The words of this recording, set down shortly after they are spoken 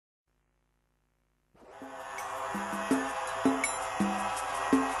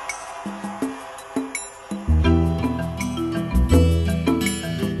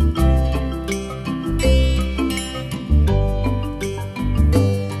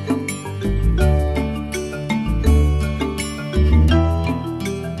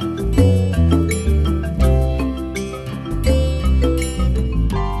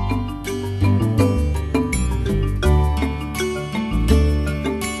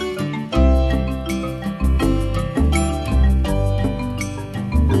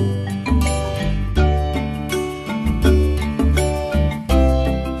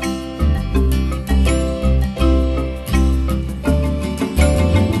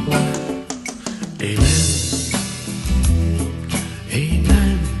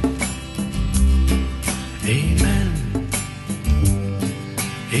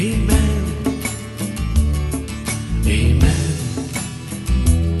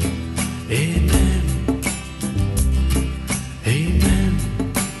Amen, amen,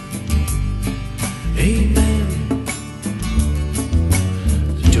 amen.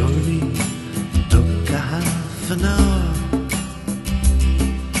 The journey took a half an hour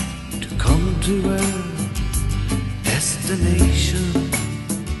to come to our destination.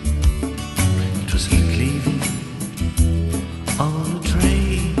 It was like leaving on a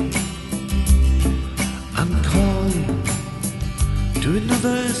train and calling to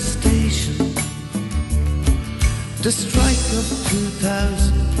another station. The strike of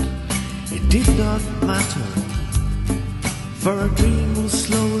 2000, it did not matter, for our dream was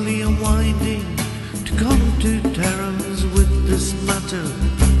slowly unwinding to come to terms with this matter.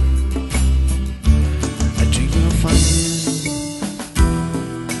 A dream of finding.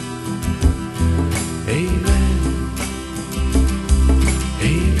 Amen,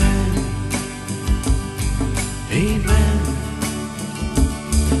 amen, amen,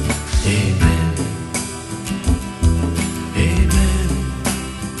 amen, amen,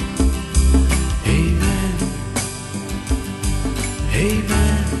 amen,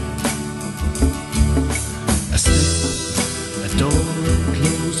 amen. I slip a door and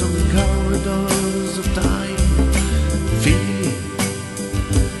close on corridors of time, feeling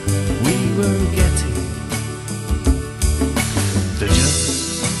we were getting. There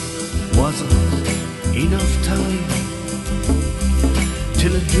just wasn't enough time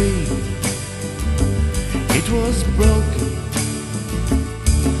till a dream, it was broken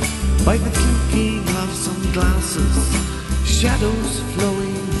by the clinking of some glasses, shadows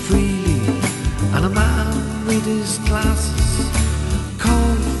flowing freely, and a man with his glasses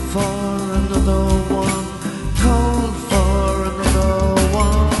called for another one, called for another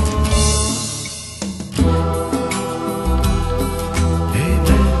one.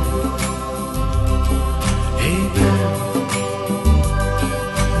 Amen, amen,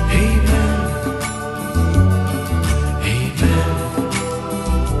 amen, amen,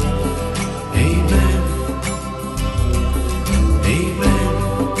 amen, amen,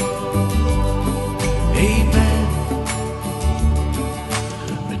 amen.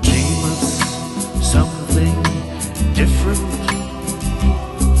 A dream of something different,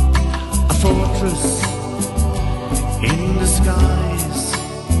 a fortress in the skies.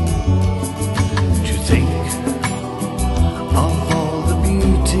 To think of all the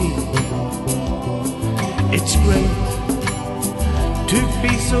beauty, it's great to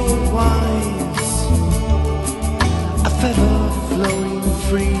be so wise. A feather flowing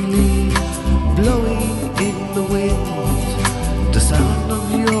freely, blowing in the wind. The sound of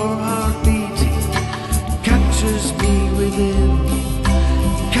your heart beating captures me within,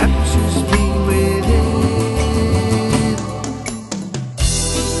 captures me within.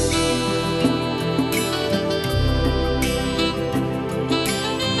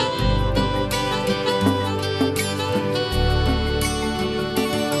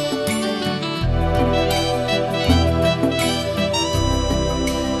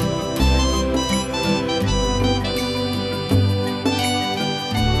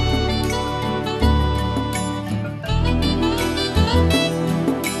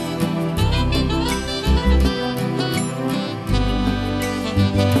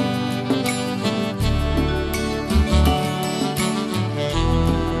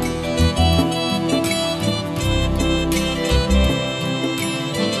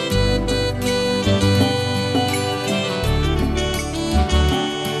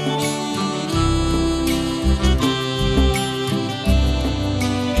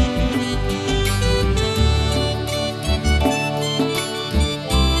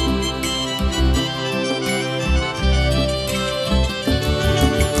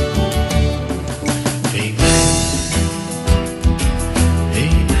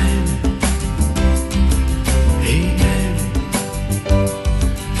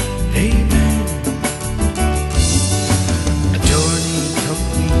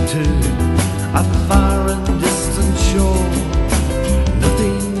 A far and distant shore,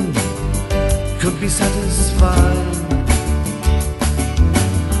 nothing could be satisfied.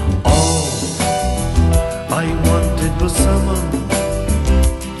 All I wanted was someone,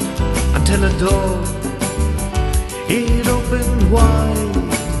 until a door, it opened wide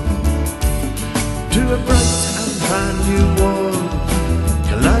to a bright and brand new world,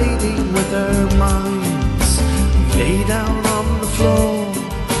 colliding with our minds. We lay down on the floor,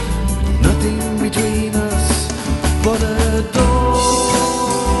 nothing between us but a door.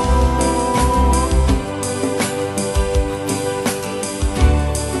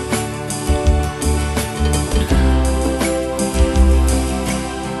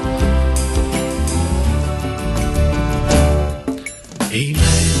 Amen.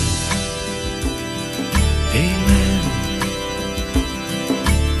 Amen.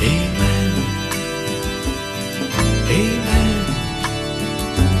 Amen. Amen.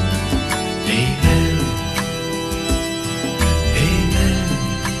 Amen. Amen.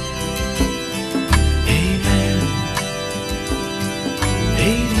 Amen.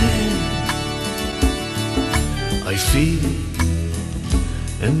 Amen. I feel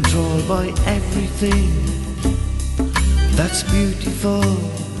enthralled by everything that's beautiful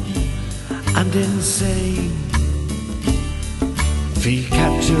and insane. Feel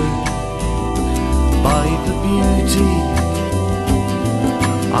captured by the beauty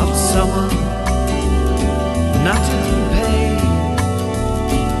of someone not in pain.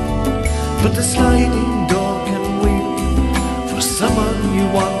 But the sliding door can weep for someone you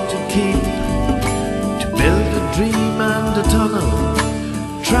want to keep, to build a dream and a tunnel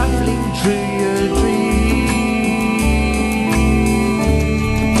traveling through your dreams.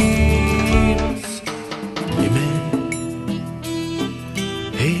 Amen.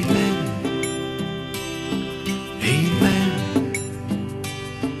 Amen. Amen.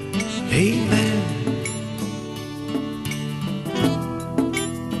 Amen.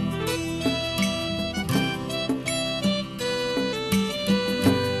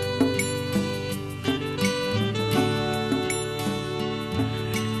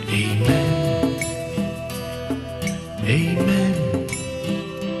 Amen. Amen.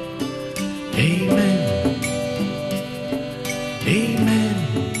 Amen. Amen.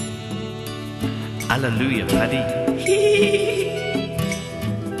 Hallelujah, Paddy.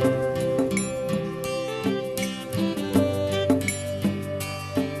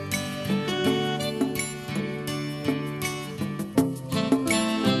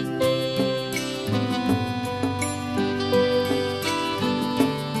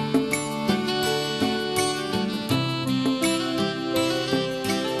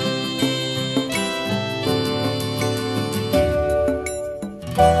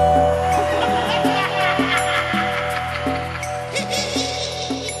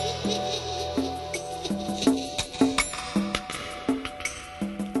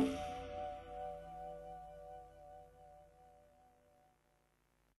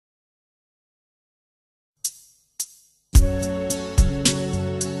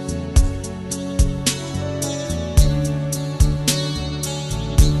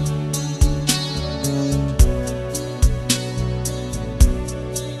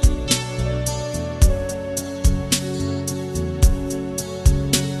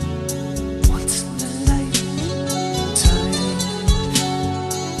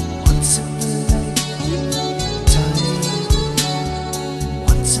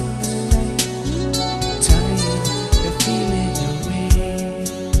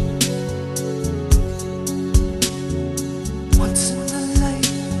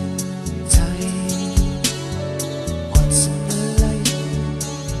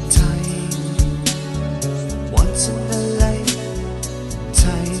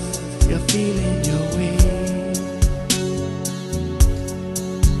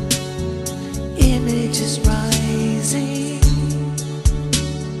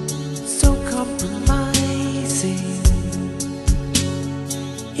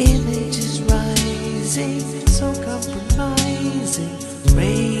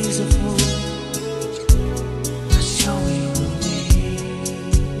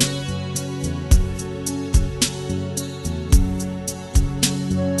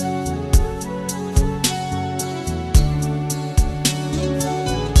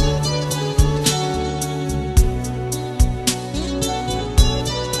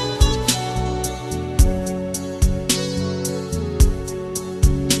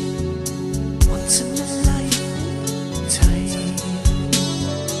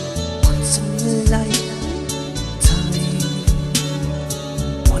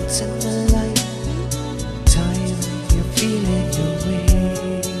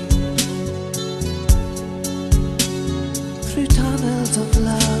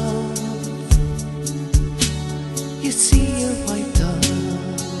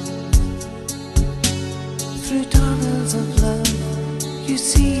 Through tunnels of love, you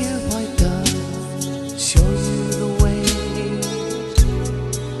see a white dove.